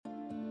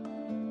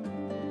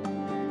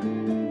The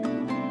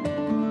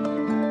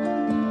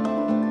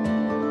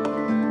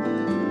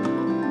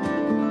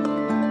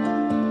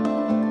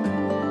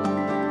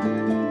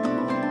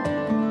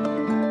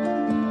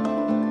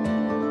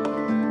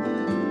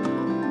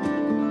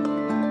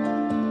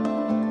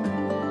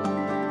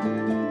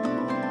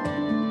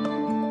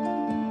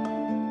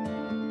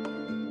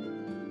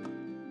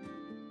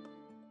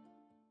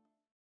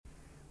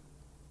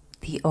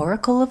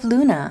Oracle of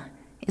Luna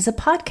is a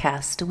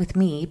podcast with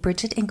me,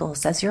 Bridget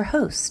Engels, as your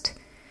host.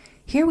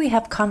 Here we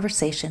have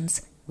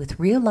conversations with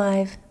real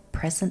live,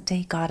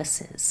 present-day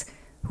goddesses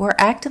who are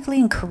actively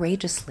and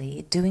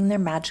courageously doing their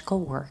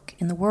magical work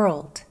in the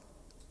world.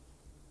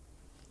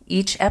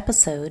 Each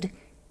episode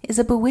is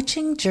a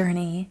bewitching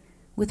journey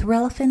with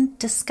relevant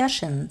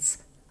discussions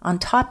on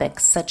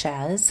topics such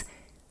as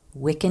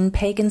Wiccan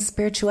pagan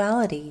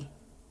spirituality,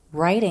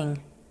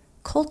 writing,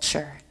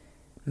 culture,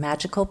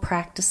 magical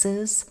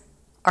practices,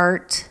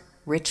 art,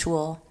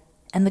 ritual,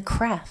 and the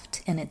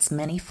craft in its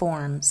many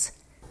forms.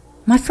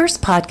 My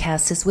first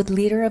podcast is with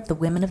leader of the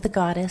Women of the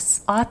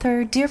Goddess,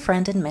 author, dear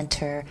friend, and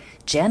mentor,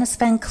 Janice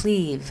van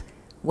Cleve.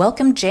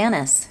 Welcome,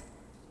 Janice.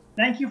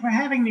 Thank you for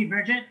having me,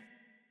 Bridget.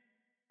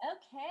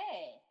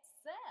 Okay,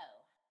 so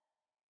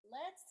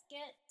let's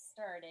get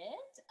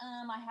started.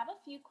 I have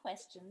a few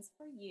questions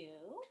for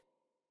you.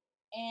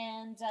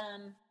 And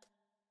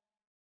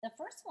the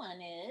first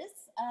one is,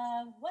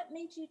 what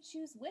made you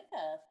choose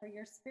Wicca for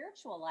your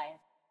spiritual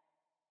life?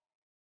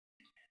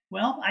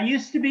 Well, I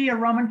used to be a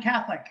Roman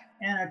Catholic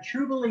and a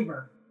true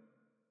believer.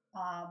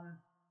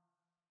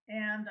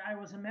 And I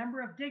was a member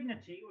of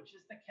Dignity, which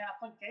is the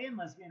Catholic gay and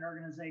lesbian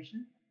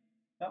organization.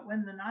 But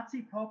when the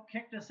Nazi Pope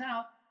kicked us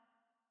out,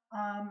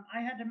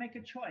 I had to make a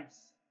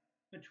choice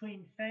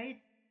between faith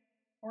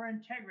or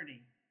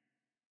integrity.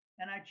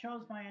 And I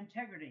chose my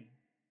integrity.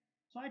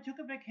 So I took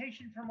a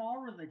vacation from all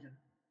religion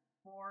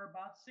for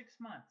about 6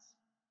 months.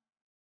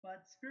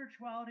 But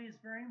spirituality is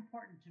very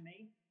important to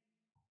me.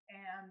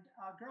 And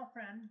a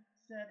girlfriend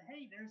said,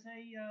 hey, there's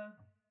a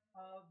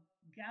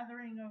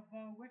gathering of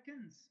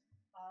Wiccans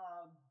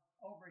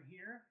over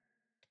here.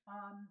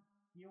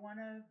 You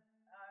want to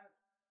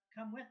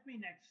come with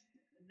me next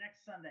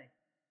Sunday?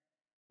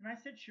 And I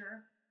said,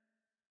 sure.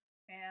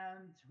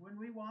 And when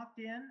we walked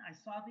in, I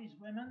saw these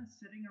women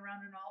sitting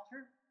around an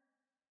altar.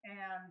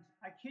 And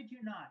I kid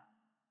you not,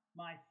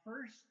 my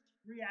first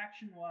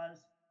reaction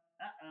was,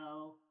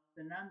 uh-oh,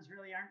 the nuns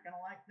really aren't going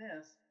to like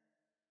this.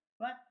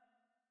 But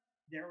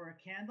there were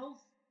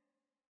candles,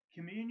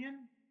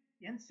 communion,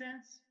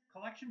 incense,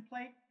 collection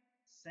plate,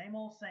 same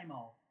old, same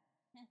old.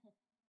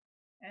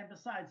 And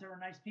besides, they were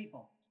nice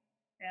people.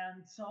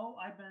 And so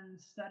I've been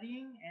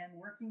studying and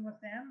working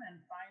with them and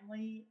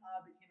finally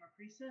became a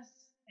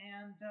priestess.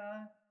 And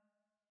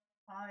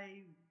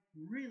I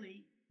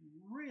really,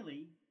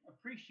 really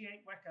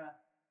appreciate Wicca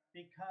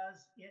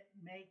because it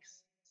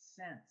makes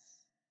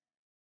sense.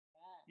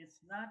 Yes.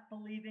 It's not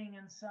believing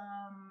in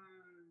some,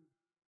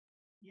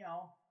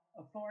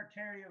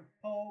 authoritarian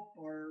pope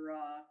or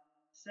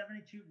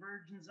 72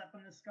 virgins up in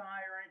the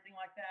sky or anything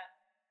like that.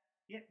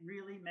 It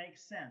really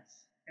makes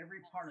sense, every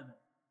part of it.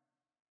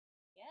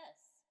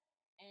 Yes.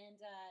 And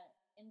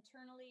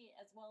internally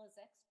as well as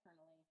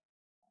externally.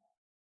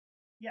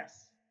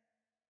 Yes.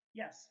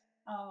 Yes.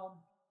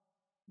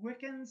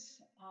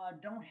 Wiccans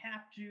don't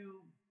have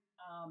to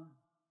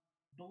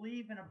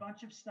believe in a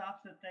bunch of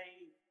stuff that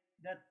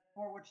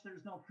for which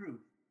there's no proof.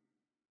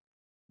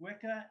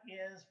 Wicca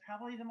is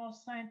probably the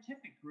most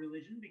scientific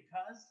religion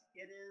because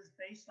it is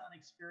based on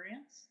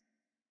experience.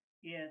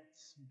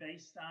 It's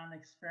based on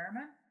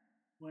experiment.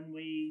 When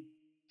we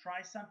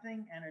try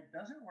something and it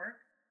doesn't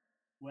work,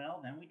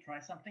 well, then we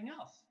try something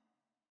else.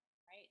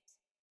 Right.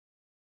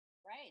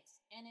 Right.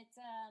 And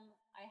it's,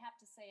 I have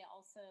to say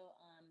also,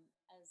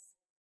 as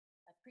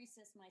a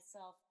priestess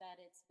myself, that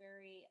it's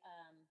very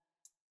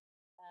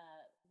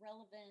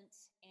relevant,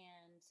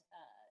 and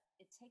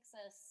it takes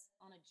us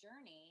on a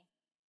journey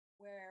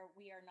where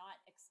we are not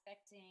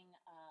expecting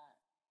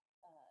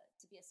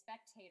to be a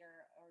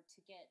spectator or to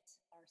get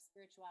our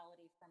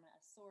spirituality from a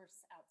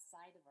source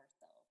outside of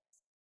ourselves.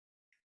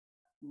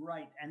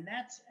 Right, and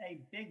that's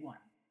a big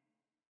one.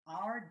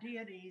 Our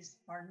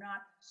deities are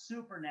not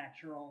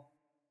supernatural,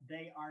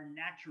 they are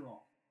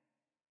natural.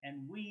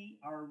 And we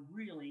are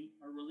really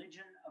a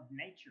religion of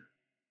nature.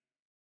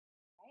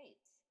 Right.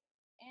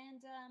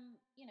 And,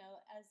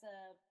 as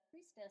a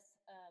priestess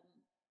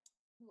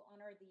who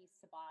honor the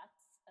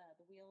Sabbats,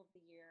 the Wheel of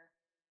the Year,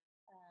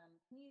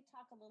 can you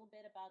talk a little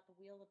bit about the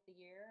Wheel of the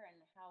Year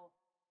and how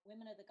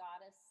Women of the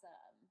Goddess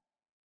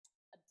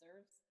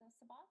observes the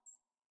Sabbats?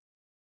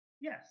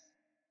 Yes.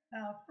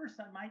 First,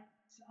 I might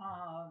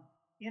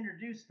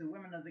introduce the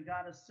Women of the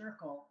Goddess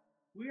Circle.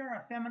 We are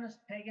a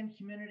feminist pagan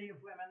community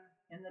of women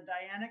in the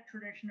Dianic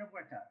tradition of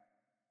Wicca.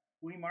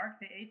 We mark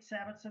the 8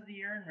 Sabbats of the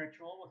year in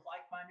ritual with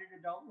like-minded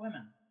adult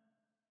women.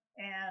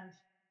 And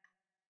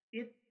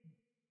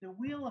the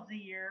Wheel of the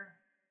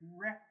Year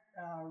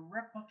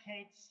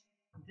replicates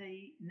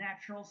the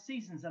natural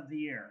seasons of the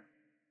year.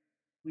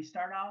 We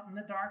start out in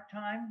the dark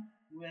time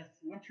with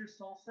winter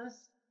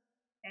solstice,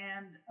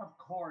 And of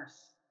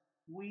course,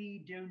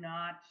 we do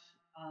not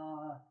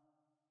uh,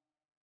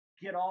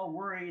 get all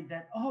worried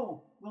that,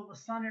 oh, will the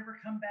sun ever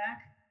come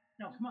back?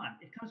 No, come on,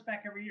 it comes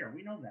back every year.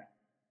 We know that.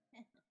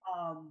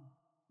 Um,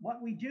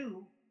 what we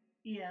do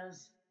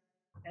is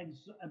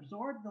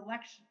absorb the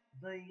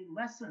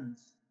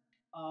lessons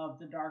of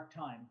the dark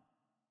time.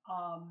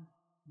 Um,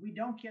 we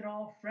don't get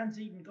all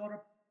frenzied and go to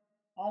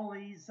all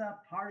these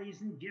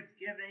parties and gift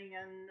giving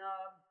and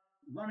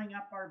running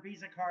up our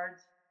Visa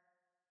cards.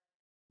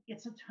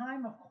 It's a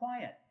time of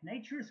quiet.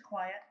 Nature is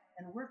quiet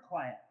and we're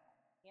quiet.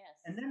 Yes.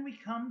 And then we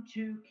come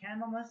to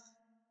Candlemas,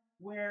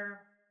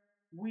 where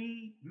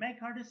we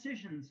make our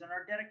decisions and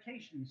our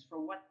dedications for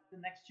what the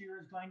next year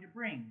is going to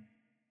bring.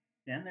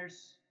 Then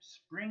there's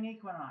spring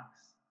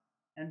equinox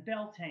and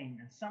Beltane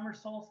and summer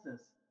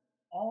solstice.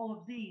 All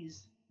of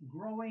these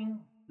growing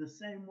the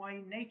same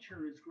way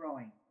nature is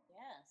growing.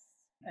 Yes.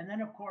 And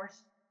then, of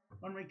course,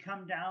 when we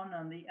come down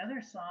on the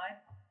other side,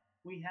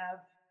 we have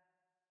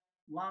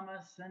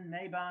Lammas and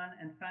Mabon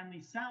and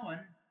finally Samhain,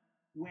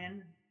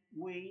 when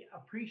we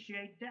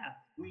appreciate death.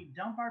 We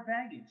dump our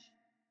baggage.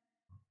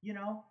 You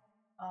know,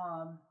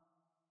 um,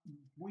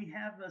 we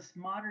have this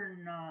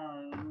modern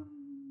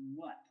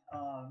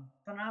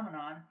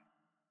phenomenon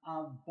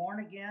of born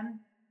again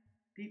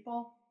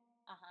people.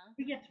 Uh-huh.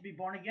 We get to be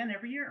born again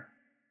every year.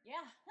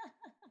 Yeah.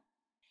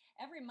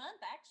 Every month,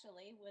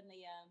 actually, when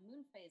the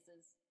moon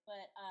phases.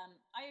 But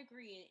I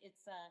agree.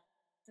 It's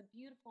a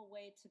beautiful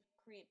way to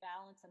create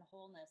balance and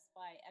wholeness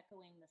by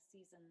echoing the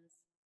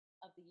seasons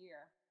of the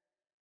year.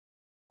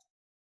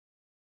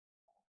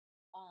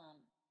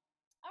 Um,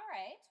 all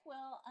right.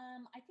 Well,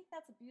 I think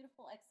that's a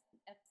beautiful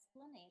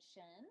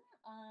explanation.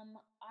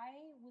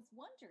 I was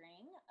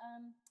wondering,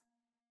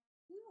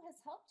 who has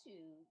helped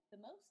you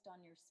the most on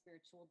your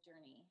spiritual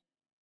journey?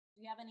 Do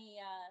you have any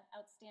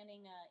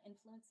outstanding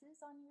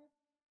influences on your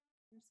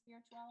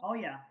spirituality? Oh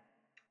yeah,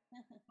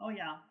 oh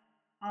yeah.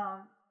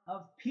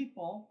 Of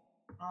people,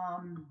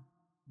 um,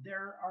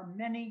 there are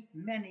many,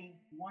 many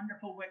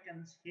wonderful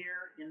Wiccans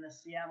here in the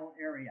Seattle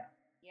area.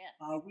 Yes.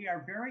 We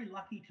are very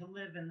lucky to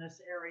live in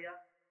this area.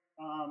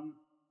 Um,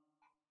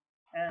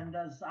 and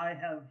as I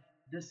have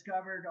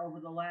discovered over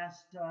the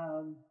last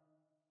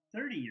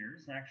 30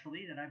 years,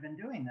 actually, that I've been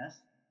doing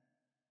this,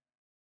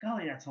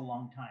 golly, that's a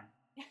long time.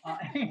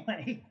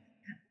 Anyway,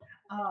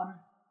 um,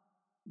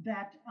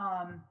 that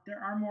there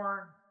are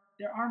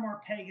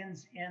more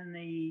pagans in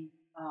the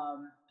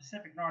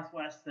Pacific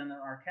Northwest than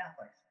there are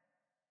Catholics.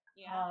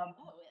 Yeah. Oh,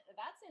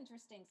 that's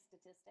interesting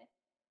statistic.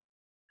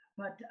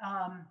 But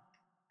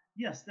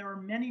yes, there are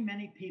many,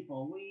 many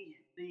people.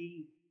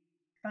 The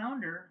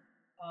founder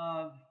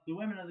of the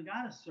Women of the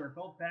Goddess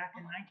Circle back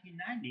in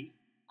 1990,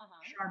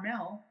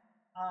 Charmel,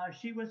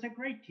 she was a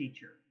great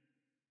teacher.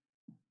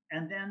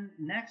 And then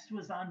next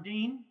was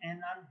Undine, and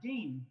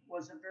Undine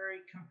was a very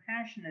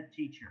compassionate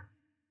teacher.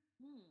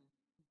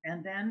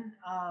 And then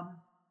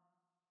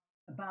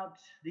about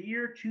the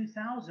year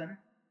 2000,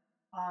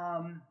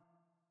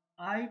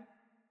 I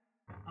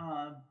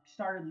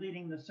started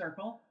leading the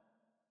circle,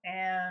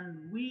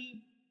 and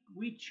we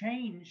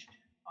changed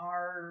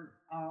our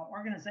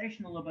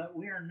organization a little bit.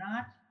 We are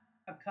not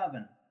a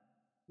coven.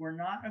 We're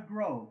not a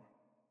grove.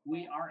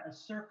 We are a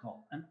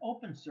circle, an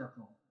open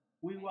circle.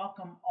 We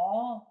welcome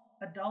all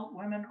adult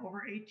women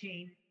over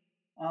 18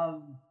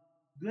 of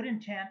good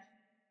intent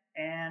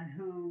and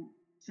who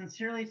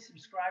sincerely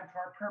subscribe to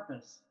our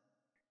purpose.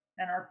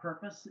 And our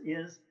purpose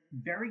is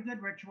very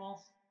good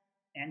rituals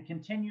and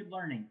continued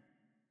learning.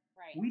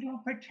 Right. We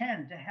don't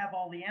pretend to have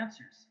all the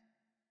answers.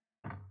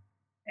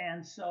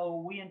 And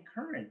so we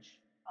encourage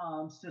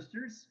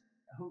sisters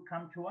who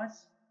come to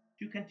us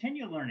to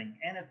continue learning.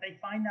 And if they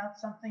find out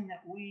something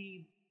that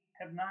we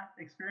have not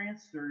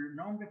experienced or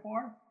known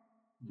before,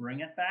 bring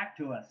it back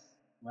to us.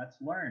 Let's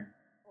learn.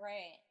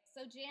 Right.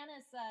 So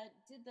Janice,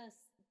 did the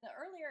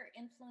earlier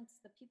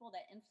the people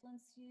that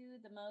influenced you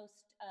the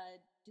most,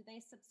 do they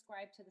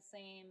subscribe to the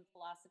same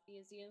philosophy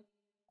as you?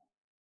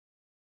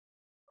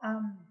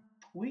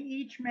 We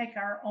each make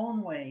our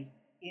own way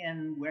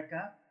in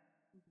Wicca.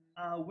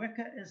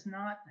 Wicca is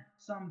not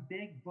some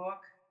big book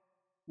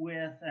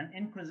with an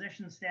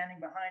inquisition standing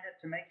behind it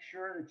to make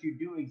sure that you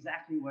do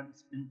exactly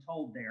what's been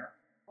told there.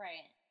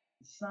 Right.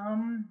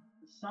 Some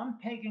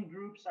pagan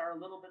groups are a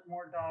little bit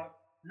more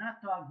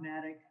not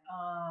dogmatic,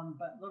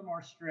 but a little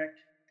more strict.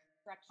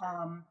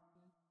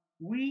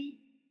 We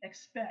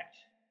expect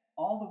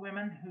all the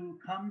women who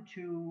come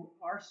to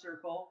our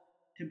circle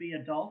to be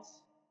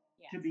adults,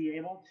 to be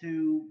able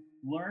to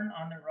learn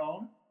on their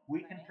own.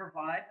 We can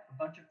provide a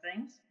bunch of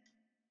things,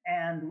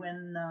 and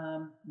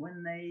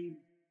when they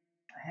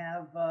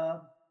have,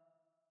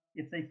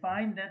 if they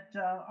find that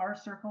our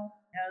circle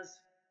has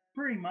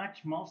pretty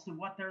much most of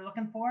what they're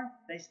looking for,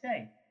 they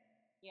stay.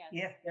 Yes.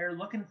 If they're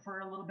looking for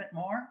a little bit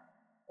more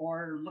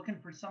or looking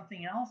for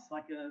something else,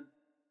 like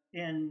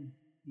in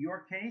your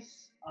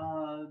case,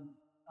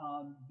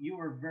 you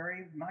were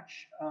very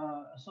much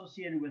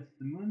associated with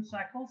the moon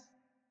cycles,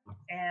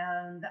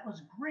 and that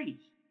was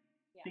great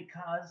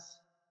because,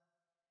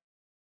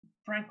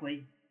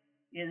 frankly,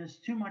 it is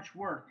too much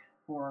work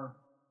for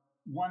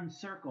one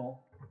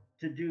circle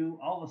to do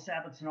all the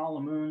Sabbats and all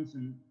the moons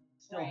and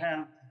still Right.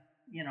 have,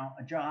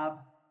 a job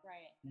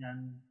Right.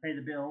 and pay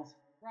the bills.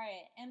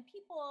 Right. And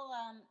people,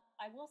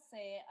 I will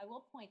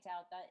point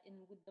out that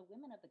with the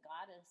Women of the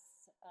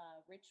Goddess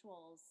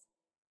rituals,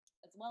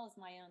 as well as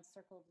my own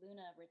Circle of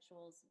Luna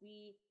rituals,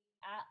 we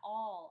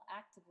all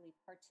actively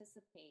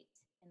participate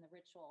in the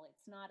ritual.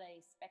 It's not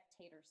a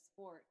spectator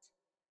sport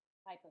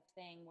type of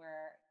thing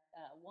where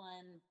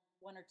one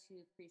or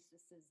two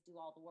priestesses do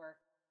all the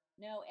work.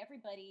 No,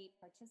 everybody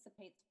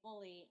participates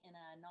fully in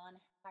a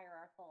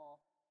non-hierarchical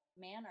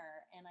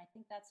manner, and I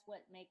think that's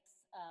what makes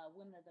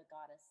Women of the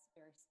Goddess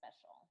very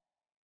special.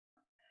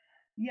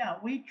 Yeah,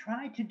 we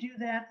try to do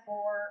that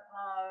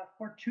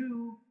for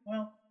two.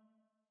 Well,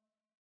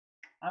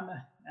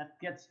 that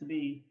gets to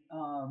be.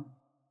 I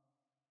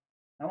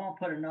won't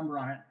put a number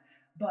on it,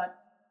 but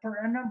for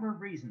a number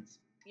of reasons.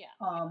 Yeah.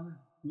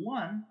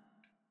 One,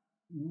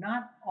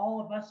 not all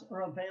of us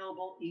are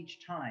available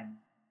each time.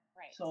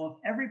 Right. So if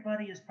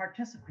everybody is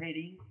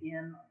participating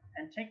in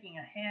and taking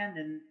a hand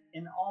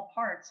in all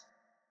parts,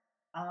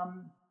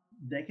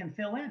 they can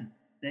fill in.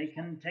 They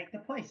can take the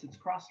place. It's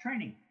cross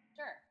training.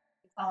 Sure.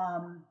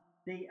 Exactly.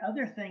 The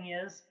other thing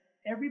is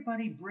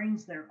everybody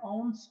brings their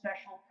own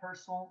special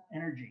personal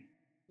energy.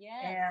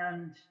 Yes.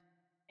 And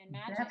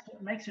magic. That's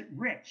what makes it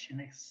rich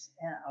and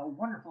a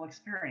wonderful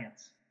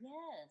experience.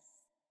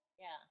 Yes.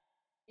 Yeah.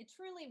 It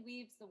truly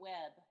weaves the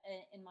web,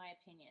 in my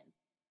opinion.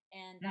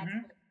 And that's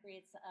what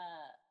creates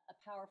a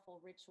powerful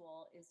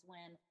ritual, is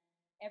when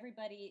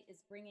everybody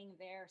is bringing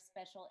their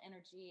special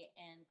energy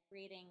and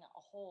creating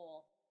a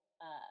whole,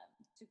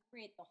 to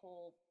create the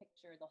whole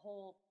picture, the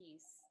whole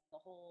piece, the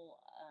whole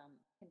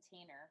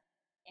container.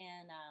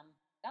 And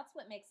that's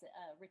what makes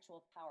a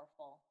ritual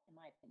powerful, in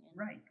my opinion.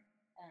 Right.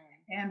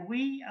 And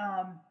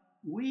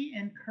we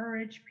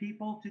encourage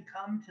people to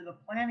come to the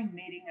planning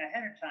meeting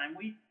ahead of time.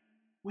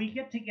 We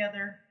get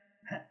together.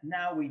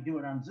 Now we do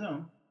it on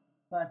Zoom,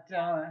 but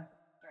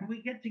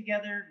we get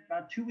together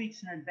about 2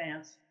 weeks in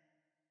advance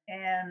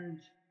and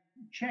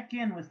check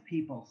in with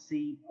people.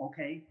 See,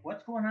 okay,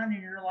 what's going on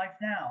in your life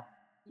now?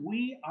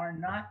 We are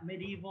not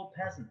medieval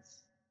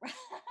peasants.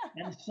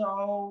 And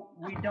so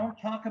we don't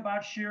talk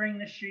about shearing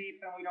the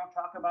sheep and we don't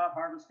talk about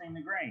harvesting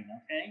the grain,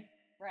 okay?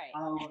 Right.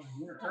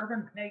 We're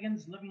urban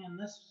pagans living in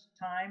this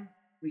time.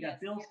 We got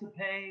bills to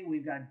pay.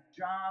 We've got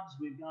jobs.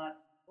 We're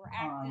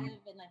active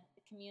in the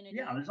community.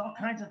 Yeah, there's all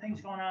kinds of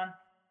things going on.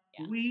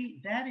 Yeah.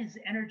 That is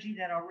energy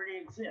that already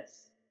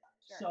exists.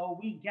 Sure. So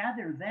we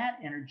gather that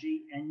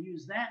energy and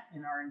use that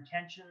in our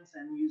intentions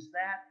and use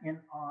that in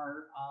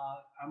our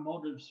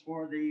motives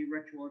for the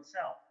ritual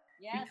itself.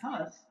 Yes,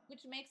 because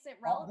which makes it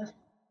relevant.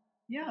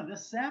 The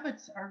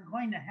Sabbats are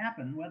going to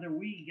happen whether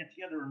we get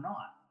together or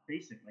not,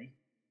 basically.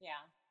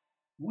 Yeah.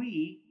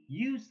 We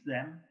use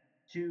them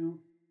to,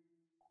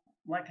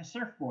 like a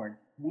surfboard,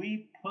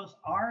 we put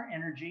our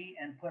energy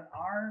and put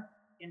our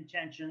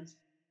intentions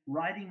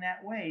riding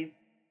that wave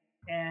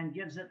and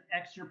gives it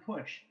extra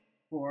push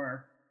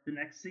for the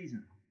next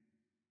season.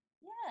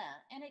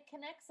 Yeah, and it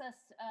connects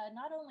us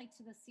not only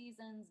to the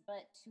seasons,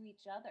 but to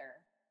each other.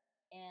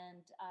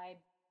 And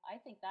I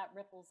think that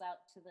ripples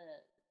out to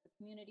the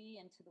community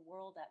and to the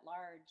world at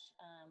large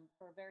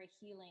for a very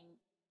healing,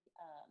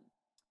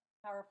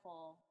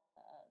 powerful,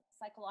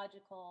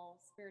 psychological,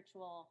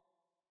 spiritual,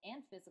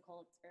 and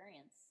physical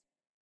experience.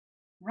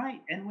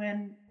 Right. And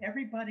when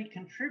everybody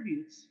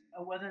contributes,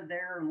 whether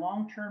they're a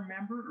long-term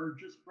member or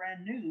just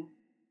brand new,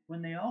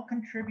 when they all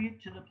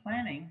contribute to the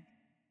planning,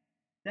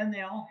 then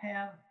they all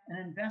have an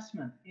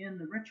investment in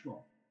the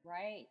ritual.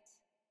 Right.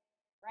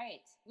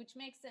 Right. Which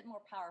makes it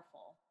more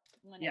powerful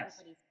when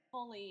everybody's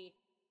fully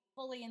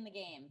in the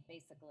game,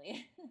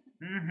 basically.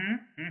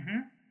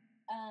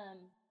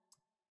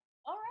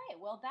 All right.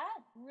 Well,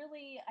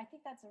 I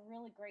think that's a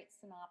really great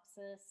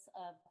synopsis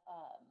of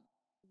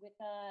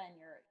Wicca and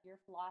your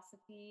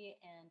philosophy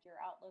and your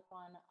outlook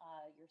on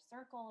your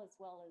circle, as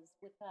well as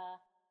Wicca.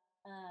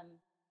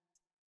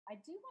 I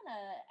do want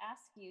to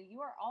ask you, you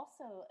are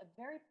also a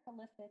very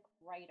prolific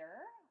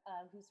writer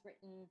who's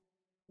written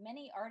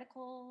many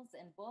articles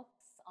and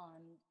books on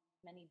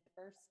many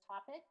diverse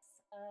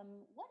topics.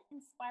 What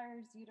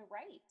inspires you to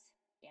write,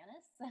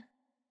 Janice?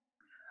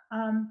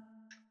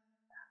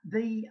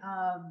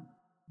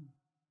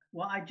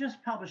 Well, I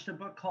just published a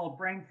book called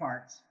Brain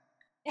Farts.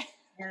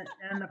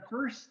 And the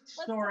first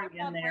story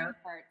in there.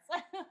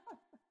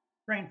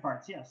 Brain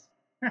farts, yes.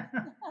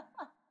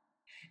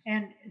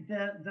 And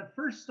the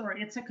first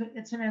story, it's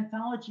an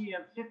anthology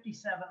of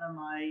 57 of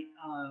my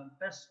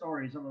best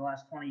stories over the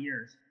last 20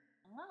 years.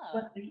 Oh,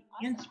 but the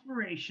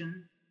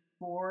inspiration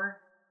for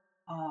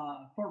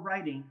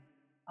writing,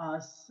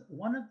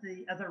 one of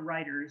the other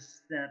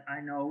writers that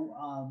I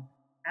know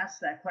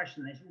asked that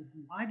question. They said,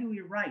 "Why do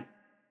we write?"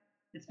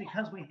 It's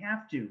because we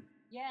have to.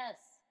 Yes.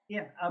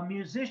 If a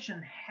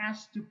musician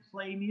has to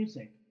play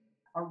music,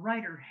 a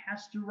writer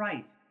has to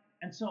write.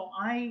 And so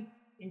I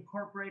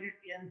incorporated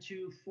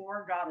into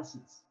 4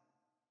 goddesses.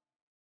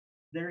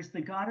 There's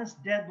the goddess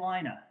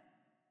Deadlina.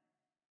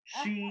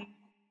 She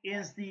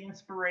is the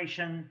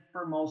inspiration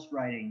for most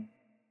writing.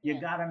 You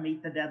Yeah. got to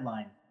meet the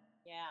deadline.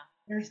 Yeah.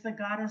 There's the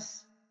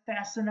goddess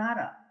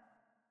fascinata,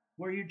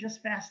 where you're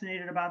just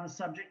fascinated about the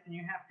subject and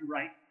you have to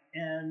write.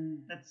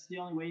 And that's the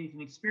only way you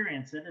can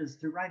experience it is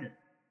to write it.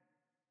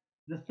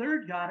 The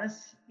third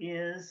goddess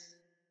is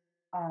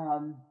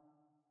um,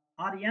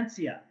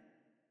 audiencia.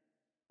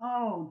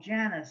 Oh,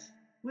 Janice,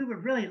 we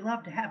would really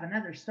love to have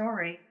another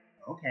story.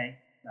 Okay,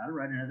 gotta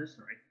write another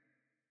story.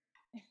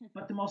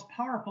 But the most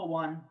powerful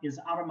one is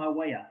out of my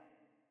way.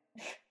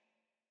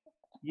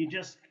 You're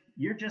just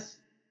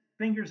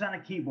fingers on a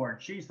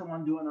keyboard. She's the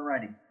one doing the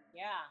writing.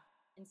 Yeah.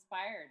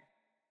 Inspired.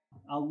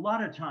 A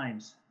lot of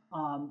times,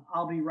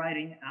 I'll be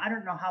writing. I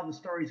don't know how the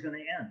story's going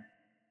to end.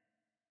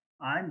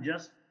 I'm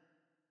just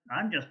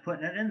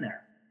putting it in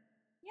there.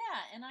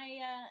 Yeah, and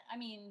I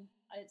mean,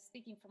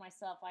 speaking for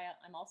myself,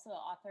 I'm also an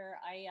author.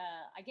 I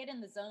get in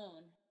the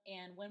zone,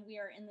 and when we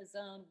are in the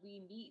zone, we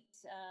meet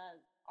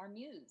our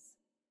muse.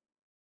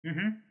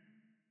 Mm-hmm.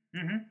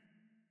 Mm-hmm.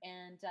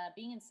 And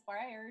being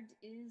inspired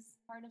is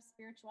part of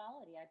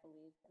spirituality, I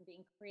believe, and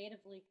being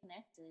creatively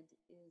connected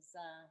is,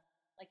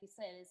 like you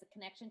said, is a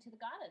connection to the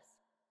goddess.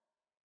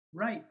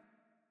 Right.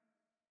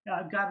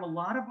 I've got a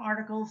lot of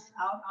articles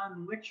out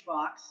on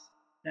Witchvox.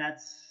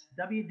 That's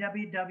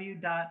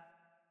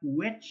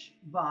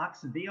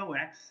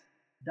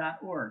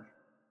www.witchvox.org.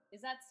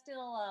 Is that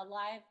still a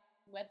live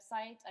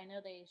website? I know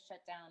they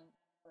shut down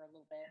for a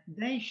little bit.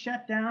 They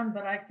shut down,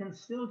 but I can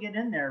still get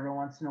in there every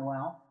once in a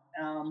while.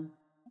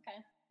 Okay.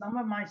 Some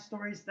of my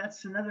stories.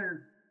 That's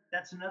another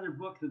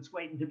book that's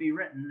waiting to be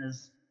written.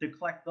 Is to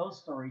collect those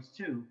stories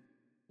too.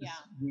 Yeah.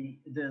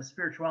 The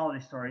spirituality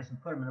stories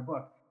and put them in a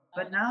book.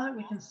 But Oh, now that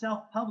we awesome. can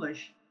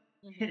self-publish,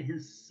 Mm-hmm. it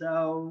is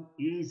so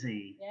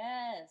easy.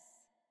 Yes,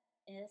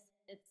 it's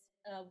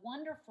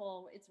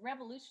wonderful. It's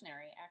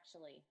revolutionary,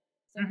 actually.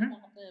 So Mm-hmm. you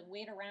don't have to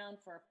wait around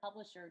for a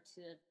publisher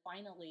to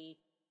finally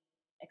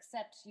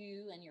accept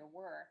you and your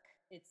work.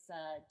 It's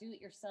do it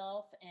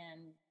yourself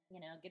and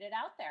get it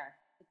out there.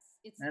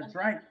 It's That's amazing.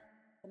 right.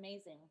 It's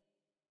amazing.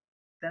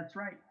 That's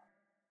right.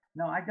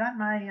 No, I got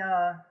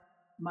my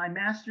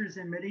master's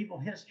in medieval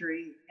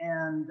history,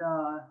 and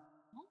Oh,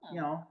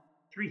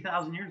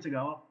 3,000 years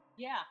ago.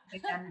 yeah.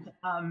 And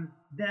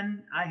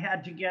then I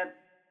had to get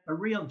a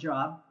real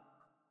job,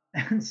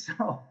 and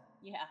so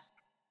Yeah.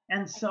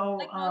 like Most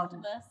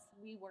of us,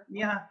 we work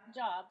yeah,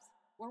 jobs.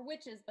 We're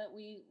witches, but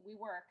we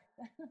work.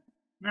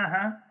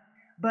 uh-huh.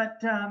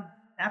 But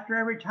after I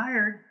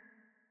retired,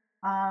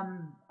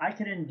 I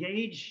could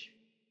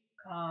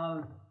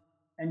uh,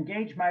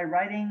 engage my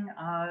writing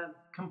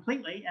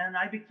completely, and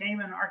I became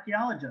an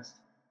archaeologist.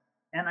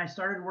 And I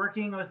started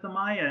working with the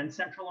Maya in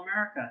Central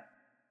America.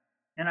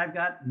 And I've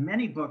got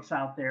many books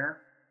out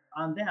there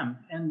on them.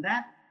 And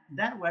that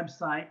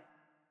website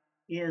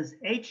is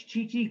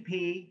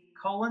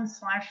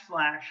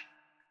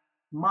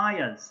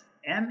http://Mayas,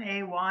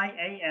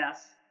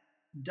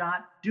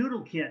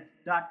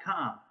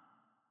 MAYAS.doodlekit.com.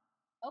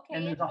 Okay.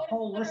 And there's a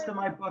whole list of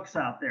my books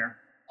out there.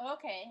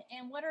 Okay.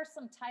 And what are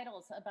some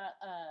titles about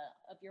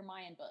of your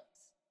Mayan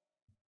books?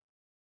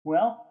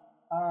 Well,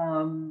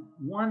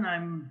 one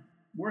I'm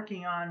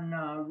working on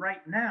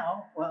right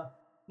now.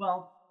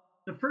 Well,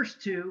 the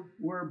first two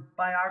were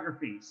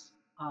biographies,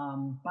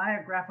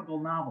 biographical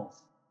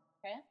novels.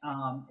 Okay.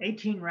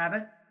 18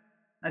 Rabbit.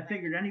 I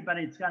figured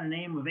anybody that's got a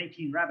name of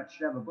 18 Rabbit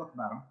should have a book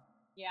about them.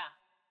 Yeah.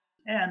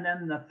 And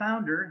then the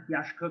founder,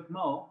 Yashkuk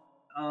Mo,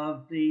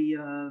 of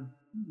the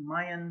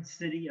Mayan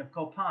city of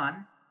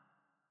Copan.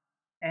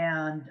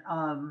 And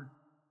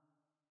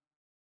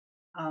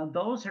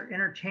those are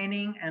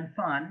entertaining and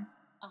fun.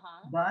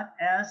 Uh-huh. But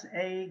as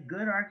a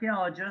good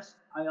archaeologist,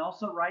 I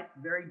also write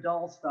very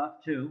dull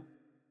stuff too,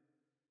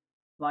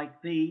 like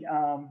the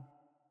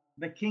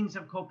kings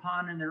of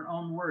Copan in their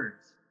own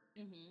words,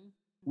 Mm-hmm.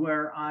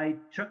 where I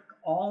took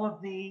all of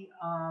the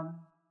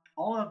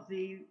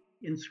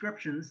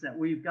inscriptions that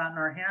we've gotten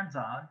our hands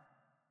on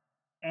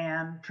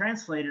and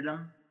translated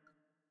them,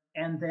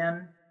 and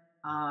then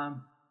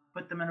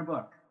put them in a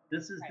book.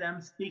 This is them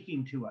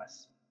speaking to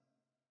us.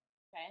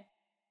 Okay.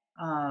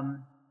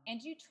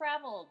 And you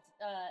traveled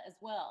as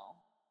well.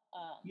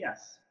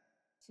 Yes.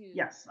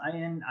 Yes,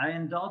 I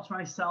indulge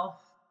myself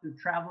through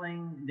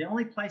traveling. The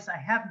only place I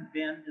haven't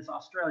been is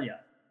Australia.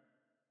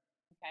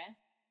 Okay.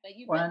 But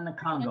you've been the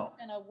Congo.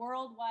 Been a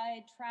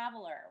worldwide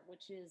traveler,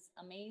 which is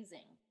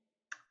amazing.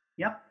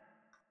 Yep.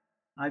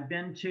 I've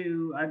been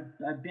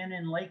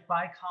in Lake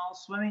Baikal,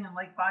 swimming in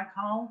Lake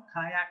Baikal,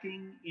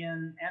 kayaking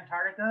in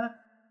Antarctica,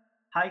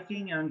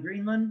 hiking on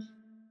Greenland.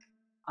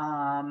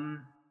 Wow.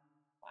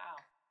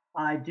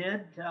 I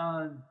did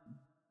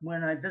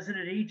when I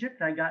visited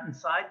Egypt, I got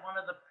inside one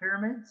of the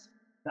pyramids,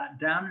 got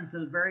down into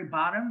the very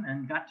bottom,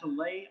 and got to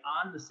lay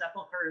on the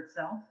sepulcher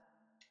itself.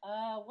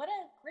 What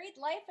a great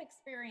life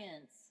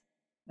experience.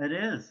 It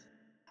is.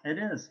 It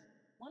is.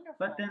 Wonderful.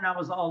 But then I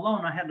was all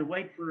alone. I had to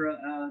wait for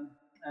a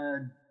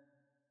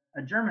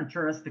German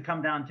tourist to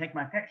come down and take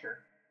my picture.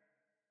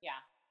 Yeah.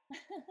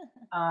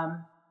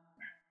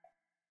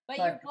 But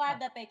you're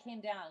glad that they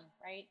came down,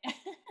 right?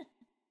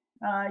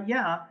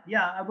 Yeah,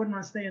 I wouldn't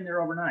want to stay in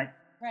there overnight.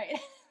 Right.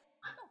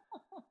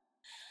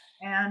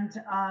 And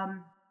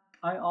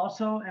I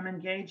also am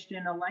engaged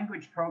in a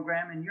language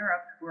program in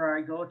Europe where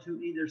I go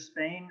to either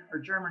Spain or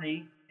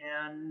Germany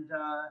and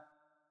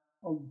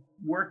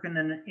work in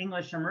an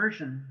English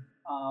immersion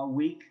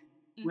week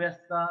with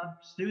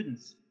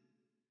students.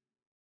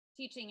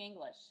 Teaching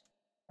English.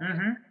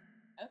 Mm-hmm.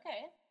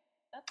 Okay.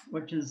 That's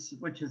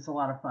which is a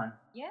lot of fun.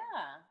 Yeah.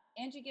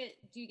 And do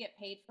you get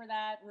paid for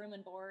that, room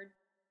and board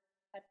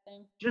type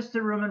thing? Just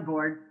the room and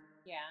board.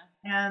 Yeah.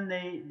 And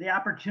the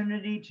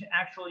opportunity to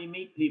actually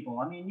meet people.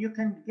 I mean, you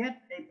can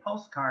get a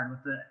postcard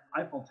with the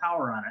Eiffel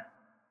Tower on it.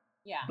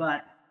 Yeah.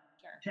 But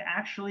to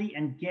actually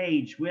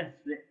engage with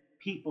the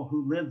people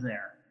who live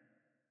there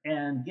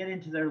and get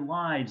into their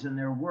lives and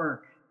their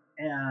work,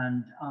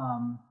 and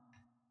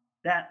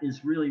that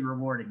is really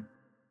rewarding.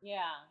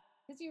 Yeah,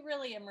 because you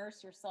really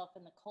immerse yourself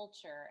in the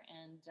culture,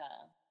 and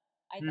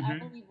I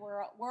believe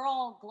we're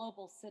all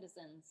global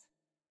citizens.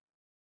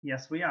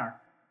 Yes, we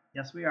are.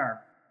 Yes, we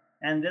are.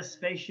 And this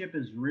spaceship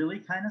is really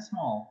kind of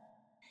small.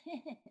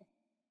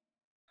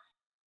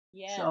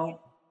 Yes. So,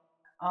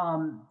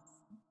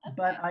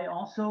 but I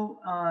also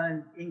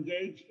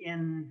engage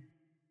in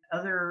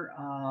other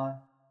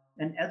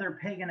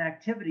pagan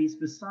activities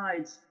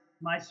besides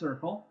my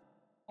circle.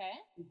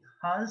 Okay.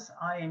 Because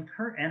I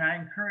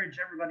encourage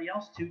everybody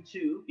else to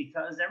too,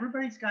 because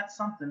everybody's got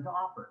something to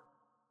offer.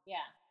 Yeah.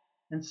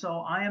 And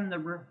so I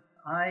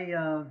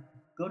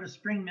go to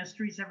Spring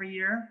Mysteries every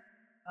year.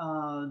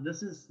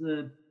 This is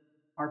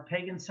our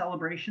pagan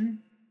celebration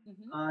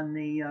on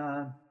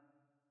the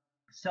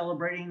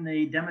celebrating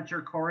the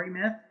Demeter Kori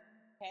myth.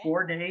 Okay.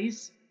 4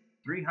 days,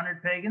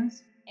 300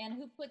 pagans. And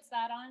who puts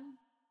that on?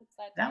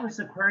 That was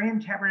Aquarium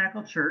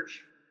Tabernacle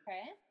Church.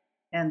 Okay.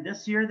 And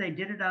this year they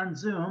did it on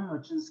Zoom,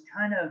 which is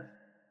kind of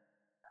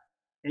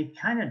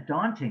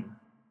daunting.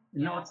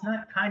 Yeah. No, it's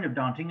not kind of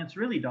daunting. It's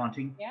really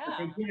daunting. Yeah. But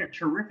they did a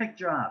terrific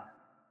job.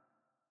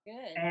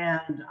 Good.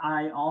 And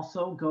I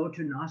also go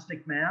to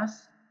Gnostic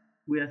Mass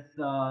with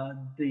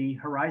the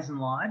Horizon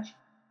Lodge.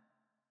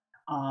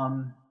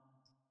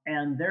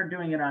 And they're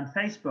doing it on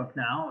Facebook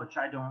now, which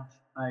I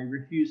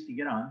refuse to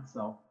get on.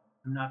 So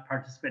I'm not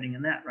participating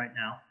in that right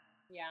now.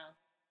 Yeah.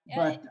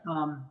 But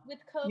with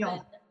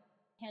COVID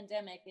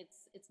pandemic,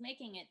 it's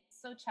making it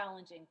so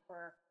challenging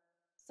for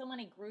so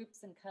many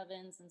groups and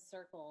covens and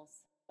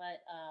circles.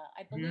 But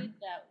I believe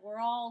that we're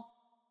all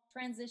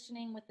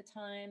transitioning with the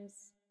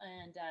times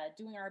and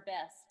doing our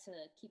best to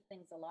keep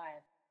things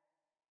alive.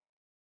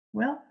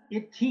 Well,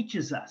 it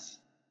teaches us.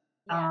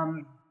 Yeah.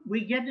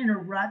 We get in a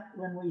rut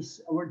when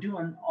we're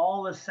doing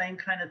all the same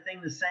kind of thing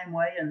the same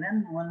way, and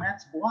then when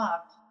that's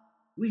blocked,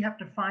 we have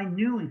to find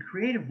new and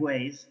creative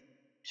ways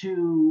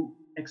to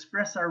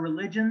express our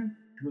religion,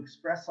 to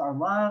express our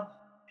love,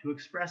 to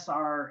express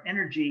our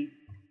energy.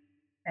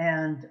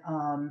 And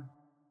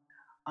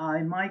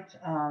I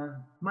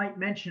might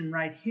mention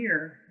right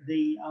here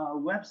the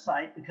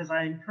website, because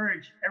I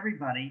encourage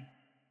everybody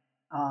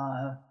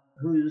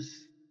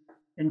who's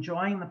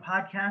enjoying the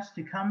podcast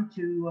to come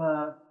to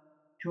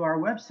our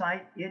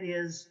website. It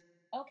is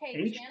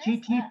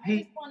HTTP. Janice, I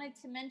just wanted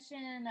to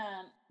mention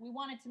we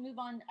wanted to move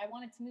on. I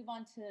wanted to move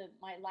on to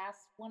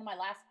one of my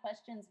last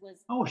questions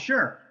was. Oh,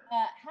 sure.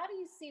 How do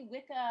you see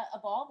Wicca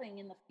evolving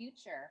in the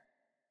future?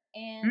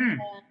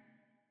 And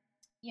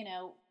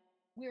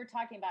we were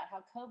talking about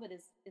how COVID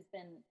has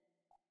been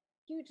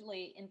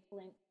hugely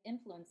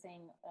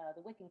influencing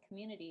the Wiccan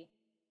community.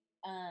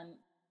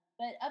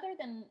 But other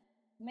than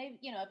maybe,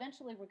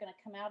 eventually we're going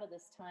to come out of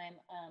this time.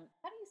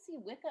 How do you see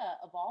Wicca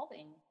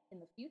evolving in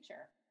the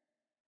future?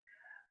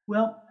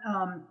 Well,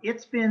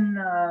 it's been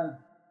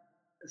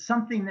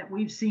something that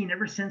we've seen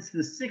ever since the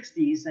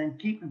 60s and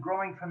keep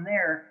growing from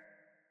there.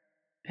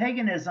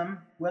 Paganism,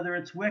 whether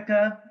it's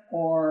Wicca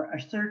or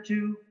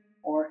Assertu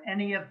or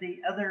any of the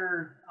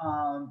other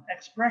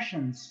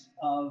expressions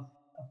of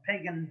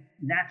pagan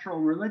natural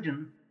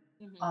religion,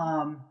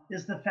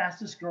 is the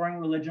fastest growing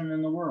religion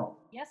in the world.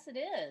 Yes, it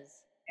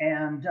is.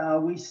 And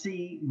we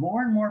see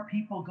more and more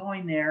people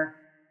going there.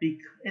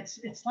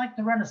 It's like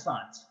the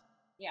Renaissance.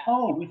 Yeah.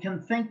 Oh, we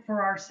can think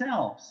for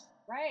ourselves.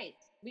 Right.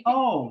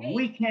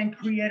 We can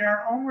create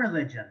our own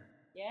religion.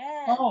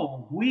 Yes.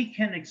 Oh, we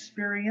can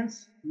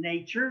experience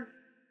nature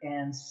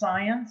and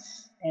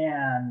science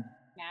and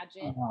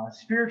magic,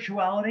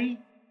 spirituality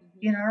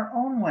in our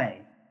own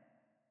way.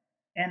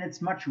 And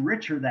it's much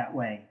richer that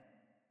way.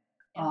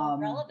 And more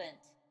relevant.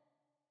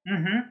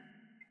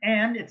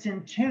 And it's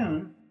in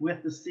tune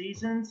with the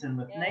seasons and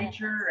with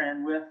nature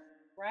and with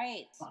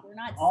We're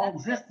not all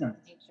existence.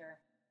 Nature.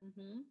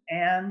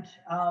 And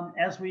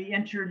as we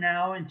enter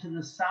now into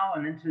the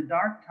Samhain, into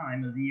dark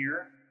time of the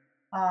year,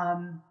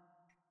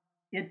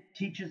 it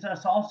teaches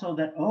us also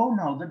that, oh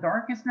no, the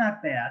dark is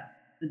not bad.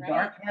 The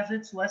dark has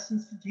its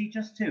lessons to teach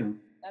us too.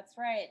 That's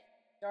right.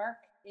 Dark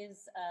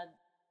is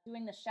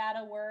doing the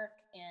shadow work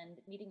and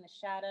meeting the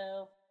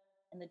shadow,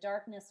 and the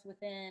darkness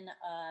within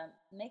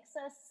makes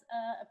us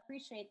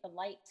appreciate the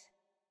light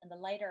and the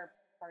lighter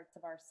parts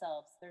of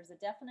ourselves. There's a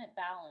definite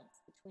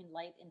balance between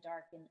light and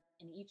dark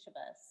in each of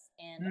us,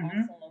 and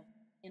Hmm. also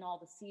in all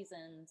the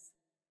seasons,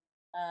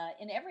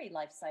 in every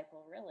life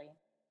cycle, really.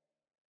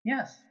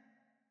 Yes.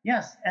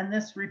 Yes. And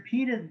this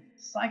repeated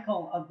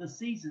cycle of the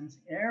seasons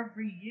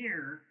every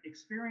year,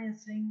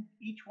 experiencing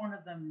each one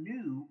of them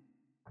new,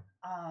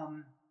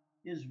 um,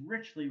 is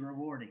richly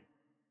rewarding.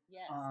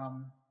 Yes,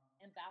 Um,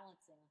 and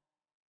balancing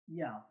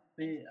yeah. and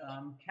The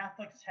healing.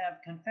 Catholics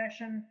have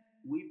confession.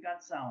 We've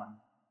got Samhain.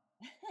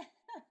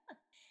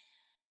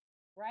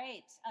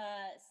 Right.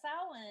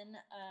 Samhain,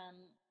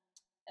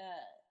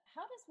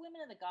 how does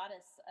Women of the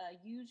Goddess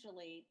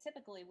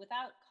typically,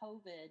 without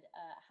COVID,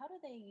 how do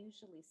they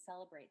usually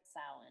celebrate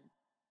Samhain?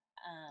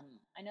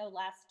 I know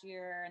last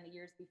year and the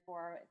years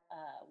before,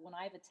 when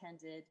I've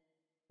attended,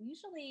 we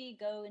usually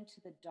go into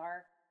the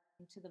dark,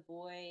 into the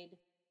void,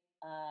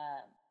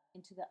 uh,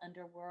 into the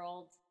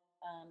underworld.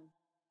 Um,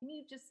 can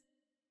you just,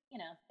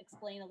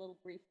 explain a little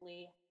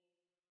briefly,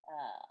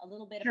 a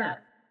little bit about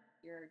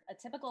Sure. a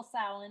typical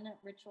Samhain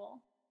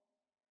ritual?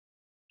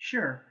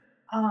 Sure.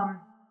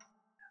 Um,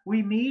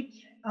 we meet.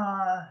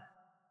 Uh,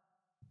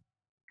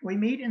 we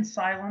meet in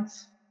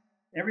silence.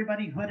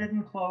 Everybody hooded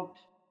and cloaked,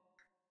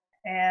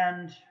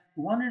 and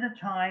one at a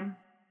time,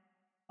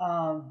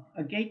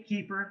 a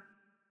gatekeeper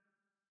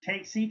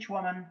takes each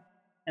woman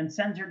and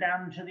sends her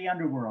down into the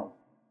underworld.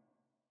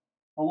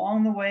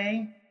 Along the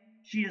way,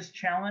 she is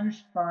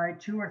challenged by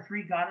two or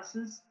three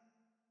goddesses,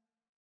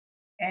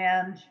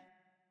 and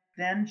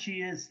then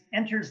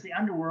enters the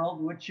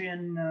underworld, which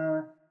in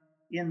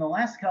the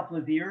last couple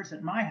of years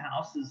at my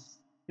house is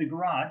the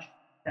garage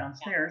Yeah,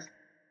 downstairs,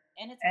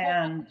 and it's cold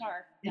and and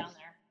dark down it's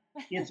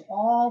there. it's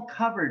all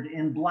covered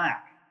in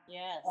black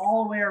Yes.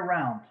 all the way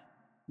around,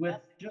 with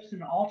Yep. just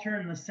an altar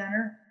in the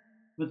center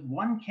with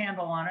one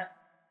candle on it,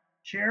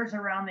 chairs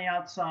around the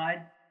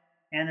outside,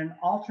 and an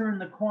altar in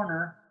the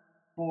corner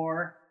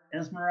for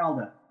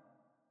Esmeralda.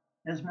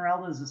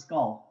 Esmeralda is a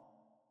skull.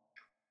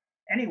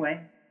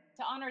 Anyway,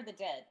 To honor the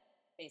dead, to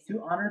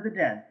basically. honor the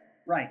dead,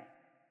 right?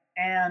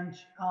 And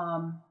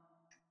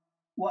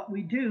what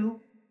we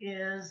do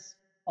is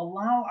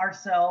allow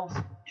ourselves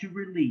to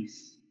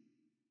release,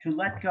 to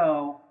let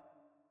go,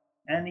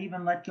 and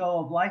even let go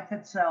of life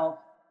itself,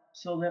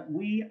 so that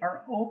we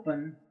are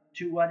open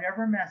to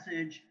whatever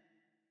message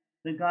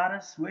the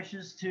goddess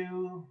wishes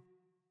to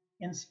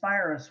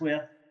inspire us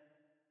with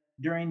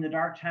during the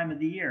dark time of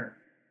the year.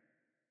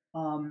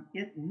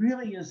 It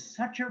really is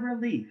such a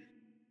relief,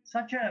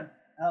 such a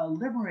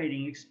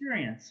liberating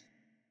experience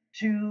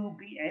to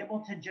be able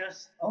to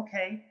just,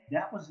 okay,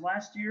 that was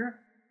last year,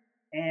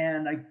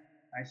 and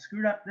I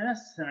screwed up this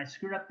and I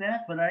screwed up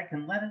that, but I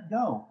can let it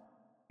go.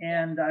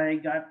 Yeah. And I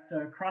got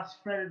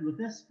cross-threaded with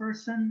this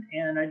person,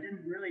 and I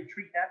didn't really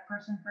treat that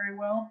person very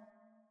well.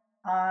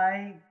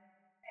 I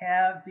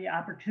have the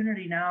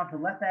opportunity now to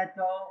let that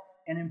go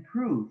and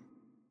improve.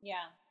 Yeah.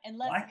 And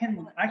I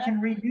less,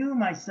 can renew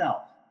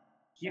myself.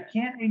 You sure.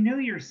 can't renew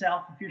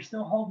yourself if you're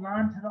still holding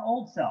on to the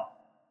old self.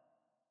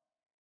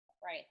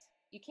 Right.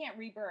 You can't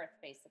rebirth,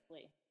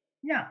 basically.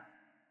 Yeah,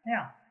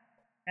 yeah.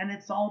 And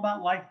it's all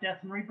about life, death,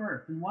 and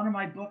rebirth. And one of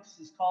my books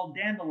is called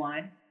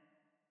Dandelion,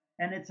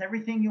 and it's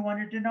everything you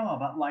wanted to know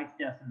about life,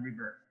 death, and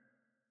rebirth.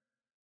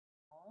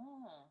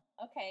 Oh,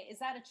 okay. Is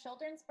that a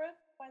children's book,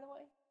 by the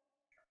way?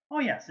 Oh,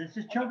 yes, it's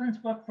a Okay. children's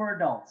book for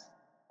adults.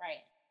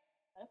 Right.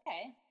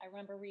 Okay. I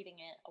remember reading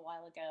it a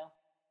while ago.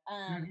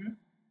 Um, Hmm.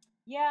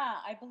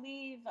 yeah, I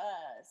believe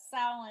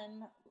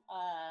Samhain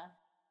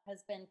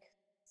has been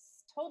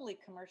totally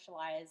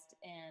commercialized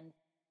and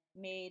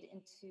made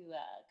into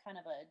kind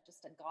of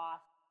just a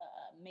goth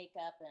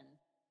makeup and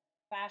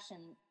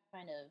fashion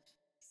kind of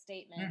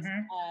statement.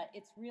 Hmm.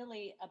 It's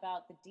really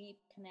about the deep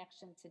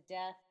connection to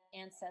death,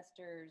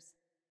 ancestors,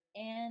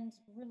 and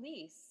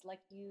release,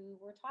 like you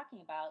were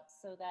talking about,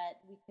 so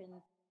that we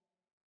can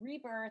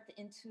rebirth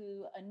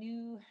into a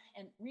new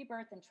and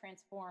rebirth and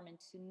transform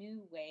into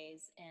new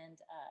ways and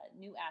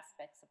new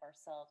aspects of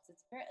ourselves.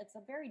 It's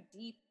a very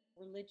deep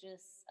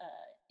religious,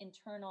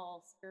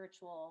 internal,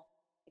 spiritual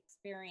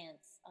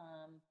experience.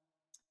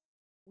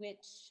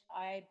 Which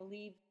I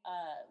believe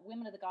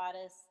Women of the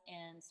Goddess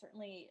and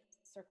certainly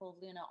Circle of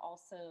Luna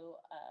also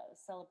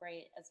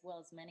celebrate, as well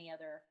as many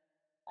other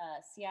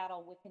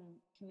Seattle Wiccan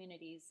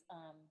communities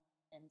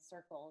and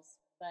circles.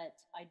 But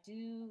I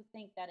do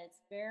think that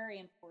it's very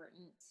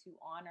important to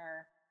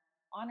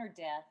honor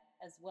death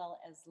as well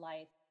as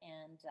life,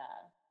 and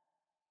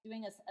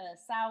doing a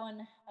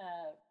Samhain,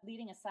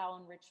 leading a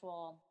Samhain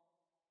ritual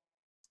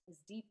is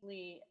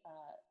deeply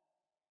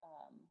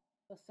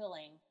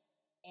fulfilling,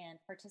 and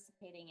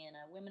participating in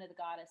a Women of the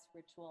Goddess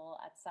ritual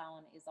at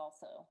Samhain is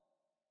also,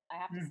 I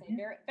have to say, Hmm.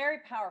 very, very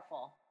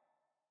powerful.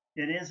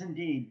 It is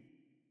indeed.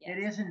 It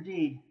Yes. is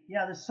indeed.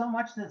 Yeah, there's so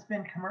much that's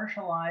been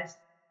commercialized,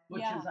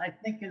 which Yeah. is, I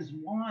think, is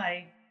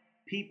why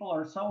people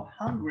are so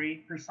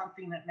hungry for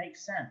something that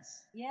makes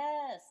sense.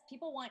 Yes.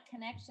 People want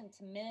connection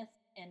to myth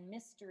and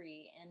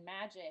mystery and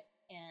magic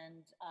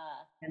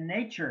And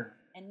nature.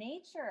 and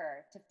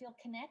nature to feel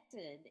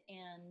connected,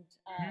 and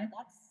Hmm.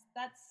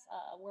 that's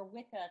where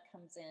Wicca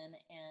comes in,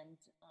 and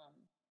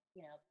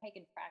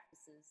pagan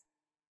practices.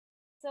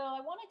 So I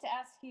wanted to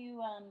ask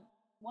you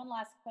one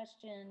last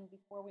question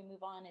before we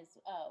move on: is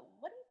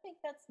what do you think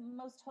that's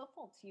most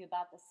hopeful to you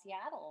about the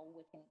Seattle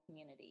Wiccan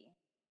community?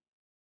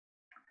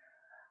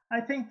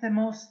 I think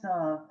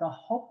the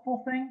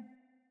hopeful thing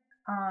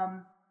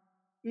um,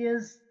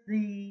 is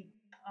the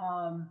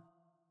um,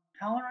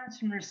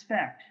 tolerance and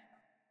respect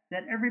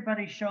that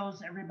everybody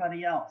shows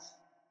everybody else.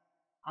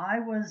 I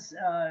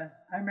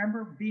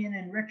remember being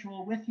in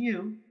ritual with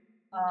you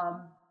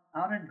Hmm.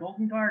 out at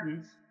Golden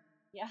Gardens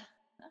Yeah.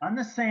 on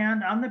the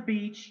sand, on the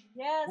beach.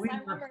 Yes, We I were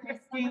remember it was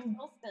summer 15,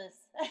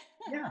 solstice.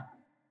 yeah,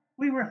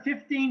 we were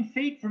 15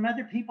 feet from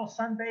other people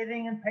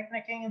sunbathing and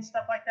picnicking and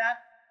stuff like that.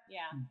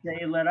 Yeah,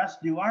 They let us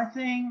do our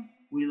thing.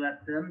 We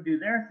let them do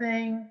their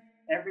thing.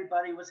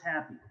 Everybody was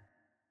happy.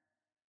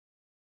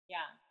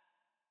 yeah,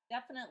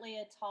 definitely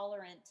a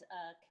tolerant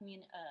uh,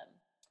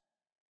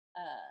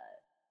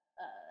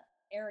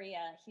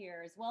 area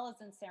here, as well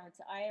as in San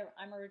Francisco.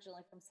 I'm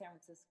originally from San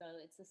Francisco.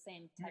 It's the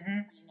same type of Hmm.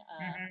 thing.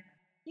 Hmm.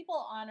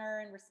 People honor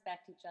and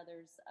respect each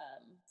other's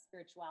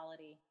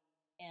spirituality,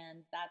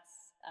 and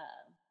that's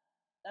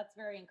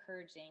very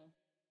encouraging.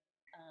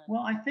 Um,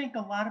 Well, I think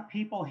a lot of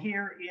people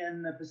here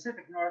in the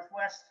Pacific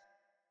Northwest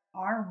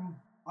are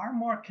are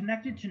more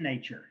connected to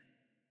nature.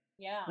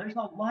 yeah, There's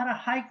a lot of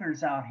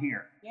hikers out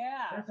here.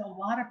 yeah, There's a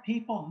lot of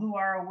people who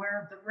are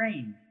aware of the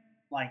rain,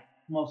 like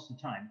most of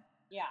the time.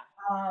 yeah.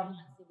 9 Um,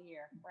 months of the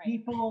year, right?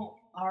 People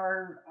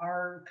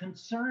are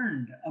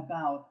concerned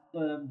about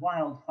the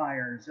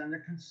wildfires and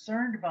they're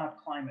concerned about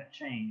climate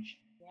change.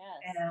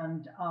 Yes,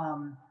 And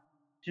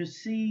to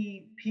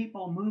see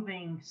people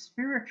moving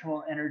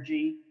spiritual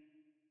energy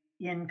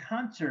in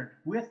concert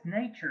with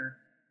nature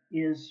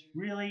is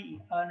really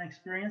an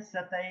experience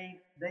that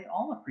they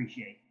all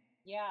appreciate.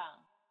 yeah,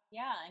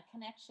 yeah, and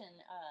connection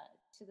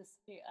to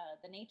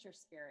the nature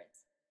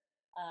spirits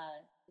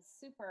is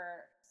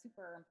super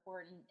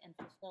important and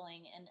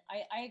fulfilling. And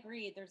I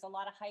agree. There's a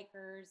lot of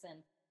hikers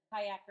and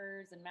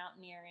kayakers and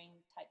mountaineering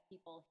type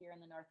people here in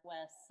the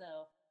Northwest.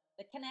 So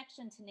the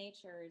connection to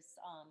nature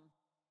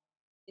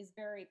is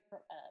very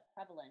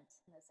prevalent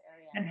in this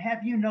area. And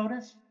have you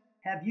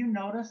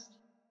noticed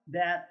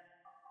that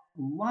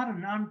a lot of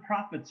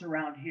nonprofits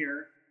around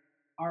here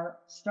are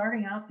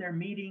starting out their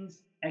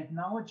meetings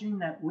acknowledging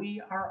that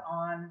we are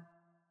on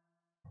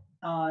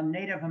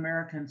Native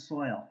American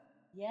soil?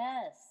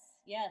 Yes,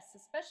 yes,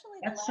 especially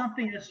the That's last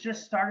something couple that's of just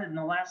years. started in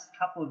the last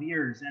couple of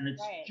years, and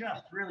it's Right.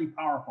 just really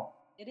powerful.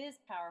 It is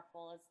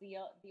powerful as the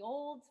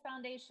old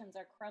foundations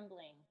are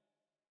crumbling,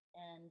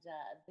 and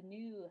the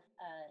new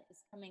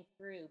is coming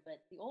through. But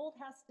the old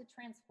has to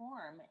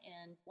transform,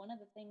 and one of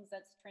the things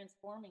that's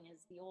transforming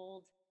is the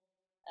old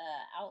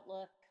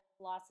outlook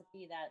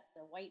philosophy that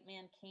the white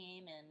man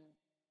came and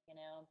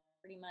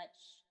pretty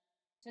much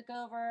took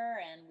over,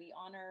 and we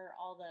honor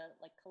all the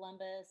like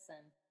Columbus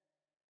and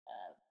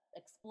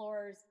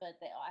explorers, but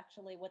they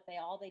actually what they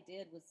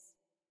did was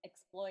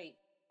exploit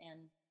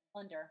and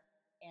plunder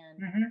and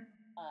Hmm.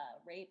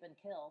 rape and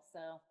kill.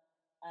 So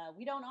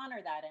we don't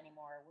honor that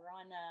anymore. We're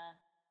on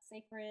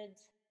sacred.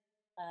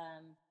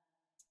 Um,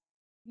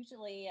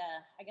 Usually,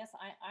 I guess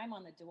I'm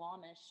on the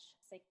Duwamish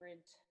sacred.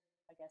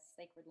 I guess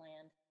sacred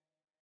land.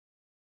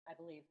 I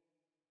believe.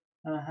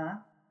 Uh-huh.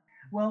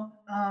 Well,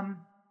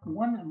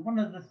 one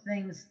of the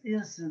things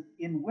is that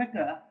in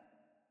Wicca,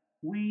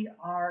 we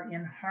are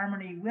in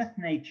harmony with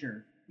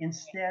nature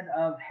instead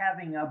of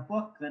having a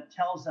book that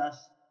tells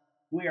us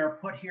we are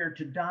put here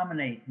to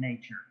dominate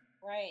nature.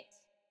 Right.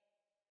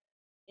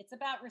 It's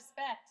about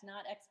respect,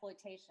 not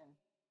exploitation.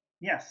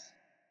 Yes,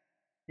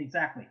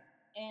 exactly.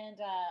 And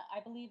I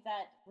believe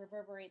that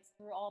reverberates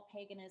through all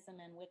paganism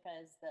and Wicca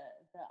is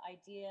the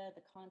idea,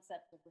 the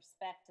concept of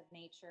respect of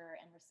nature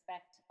and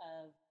respect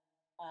of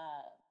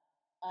uh,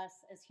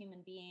 us as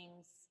human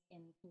beings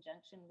in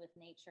conjunction with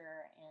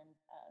nature and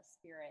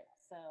spirit.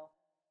 So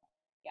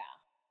yeah,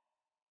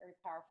 very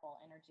powerful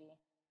energy.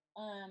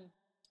 Um,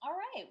 all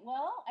right.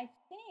 Well, I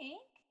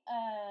think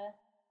uh,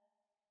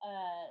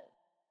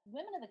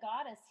 Women of the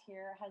Goddess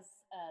here has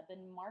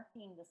been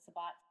marking the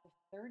Sabbat for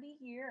 30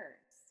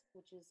 years,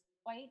 which is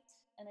quite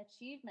an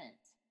achievement.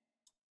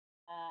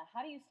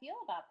 How do you feel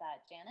about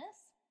that,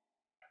 Janice?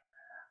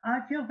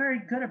 I feel very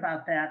good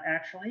about that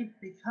actually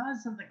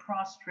because of the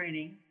cross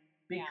training,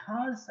 Yeah,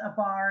 because of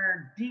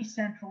our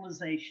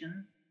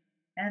decentralization,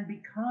 and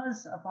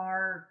because of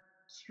our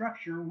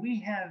structure.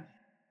 We have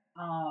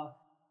uh,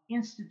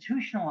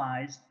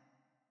 institutionalized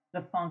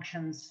the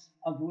functions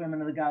of the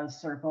Women of the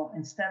Goddess Circle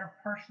instead of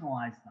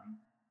personalize them.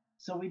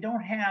 So we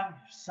don't have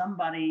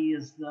somebody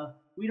as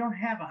we don't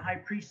have a high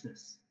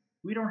priestess.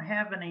 We don't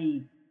have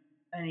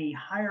any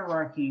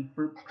hierarchy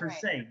per right.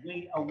 se.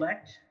 We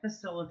elect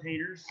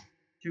facilitators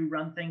to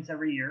run things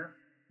every year,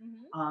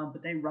 Hmm.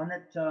 but they run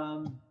it,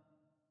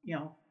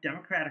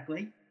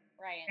 democratically,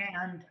 Right.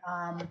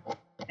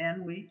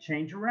 and we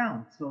change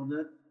around so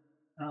that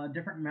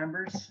different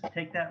members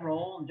take that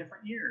role in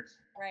different years.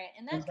 Right,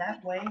 and And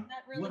that way,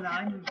 that really when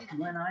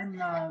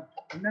I'm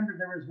remember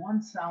there was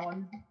one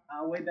Samhain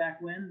way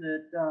back when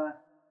that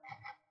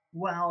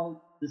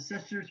while the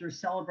sisters were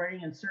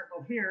celebrating in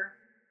circle here,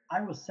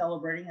 I was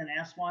celebrating in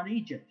Aswan,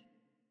 Egypt.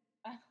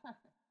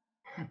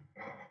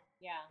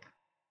 Yeah.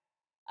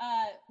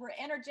 We're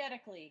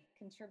energetically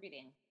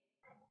contributing.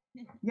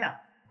 Yeah.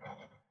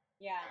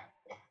 Yeah.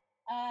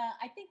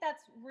 I think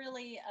that's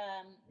really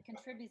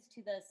contributes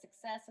to the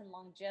success and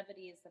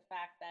longevity is the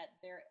fact that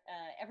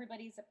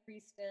everybody's a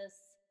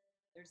priestess.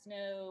 There's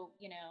no,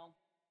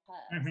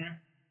 Mm-hmm.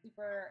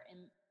 super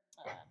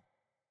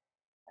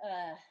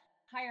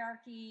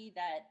hierarchy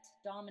that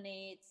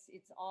dominates.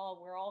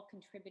 We're all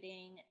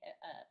contributing.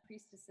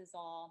 Priestesses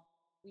all,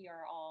 we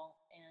are all,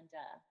 and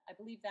I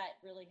believe that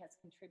really has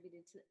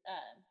contributed to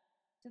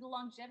the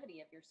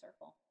longevity of your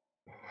circle.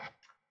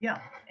 Yeah,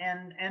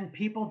 and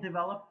people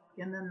develop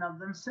in and of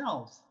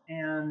themselves,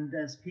 and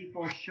as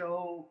people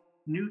show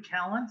new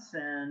talents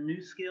and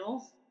new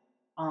skills,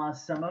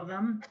 some of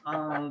them,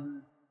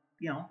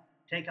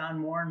 take on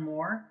more and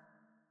more.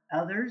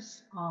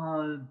 Others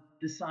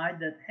decide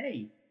that,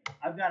 hey,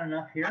 I've got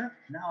enough here.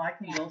 Now I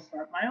can go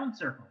start my own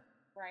circle.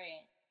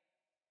 Right.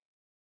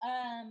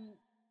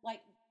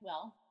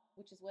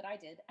 Which is what I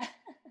did.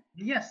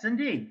 Yes,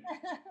 indeed.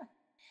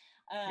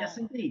 Yes,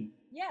 indeed.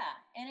 Yeah,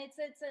 and I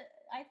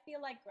feel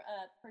like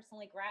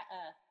personally,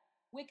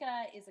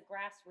 Wicca is a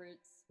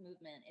grassroots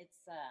movement.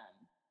 It's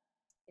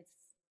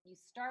you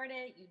start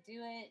it, you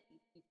do it,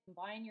 you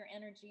combine your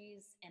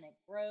energies, and it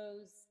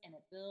grows and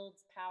it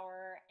builds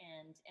power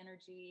and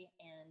energy,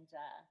 and it's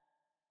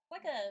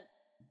like a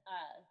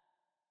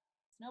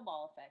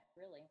snowball effect,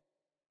 really.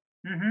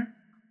 Mm-hmm.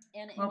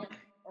 And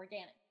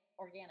organic.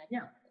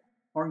 Yeah,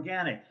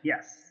 organic.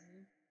 Yes,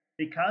 mm-hmm.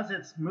 Because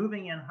it's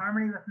moving in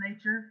harmony with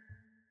nature.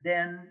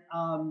 Then,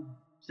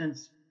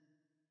 since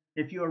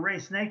if you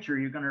erase nature,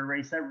 you're going to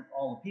erase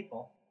all the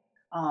people.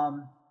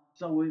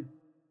 So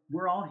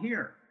we're all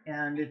here,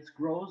 and it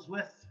grows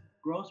with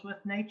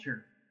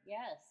nature.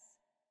 Yes.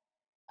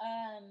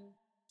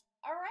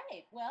 All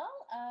right. Well,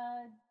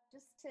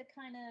 just to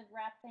kind of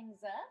wrap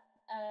things up,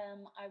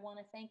 I want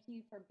to thank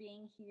you for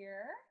being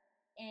here,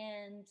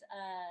 and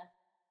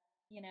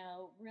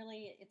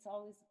really, it's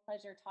always a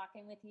pleasure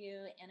talking with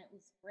you, and it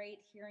was great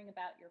hearing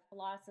about your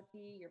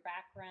philosophy, your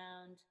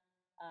background,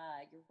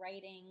 your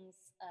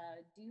writings.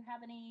 Do you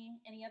have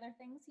any other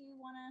things you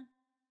want to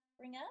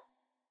bring up?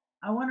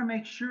 I want to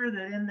make sure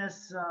that in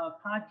this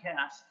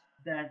podcast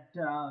that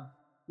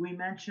we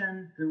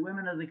mention the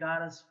Women of the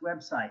Goddess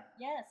website.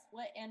 Yes.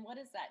 What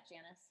is that,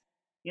 Janice?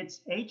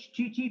 It's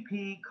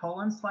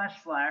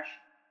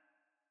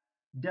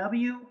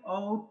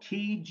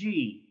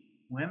http://WOTG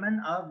Women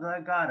of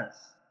the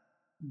Goddess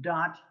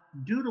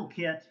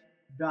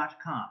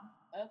 .doodlekit.com.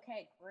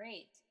 Okay,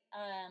 great.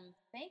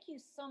 Thank you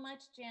so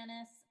much,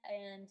 Janice,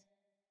 and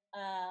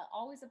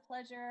always a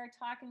pleasure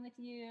talking with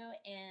you.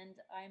 And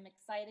I'm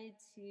excited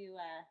to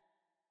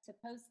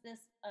post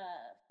this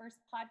first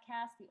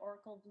podcast, The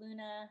Oracle of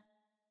Luna.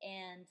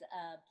 And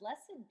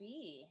blessed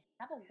be.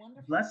 Have a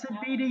wonderful.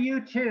 Blessed be to you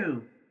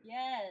too.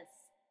 Yes,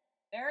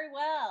 very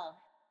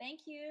well.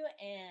 Thank you,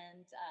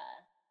 and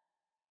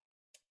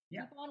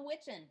keep on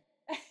witching.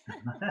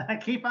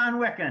 Keep on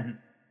wicking.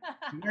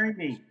 Very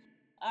neat.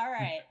 All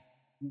right.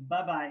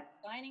 Bye-bye.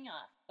 Signing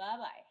off.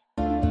 Bye-bye.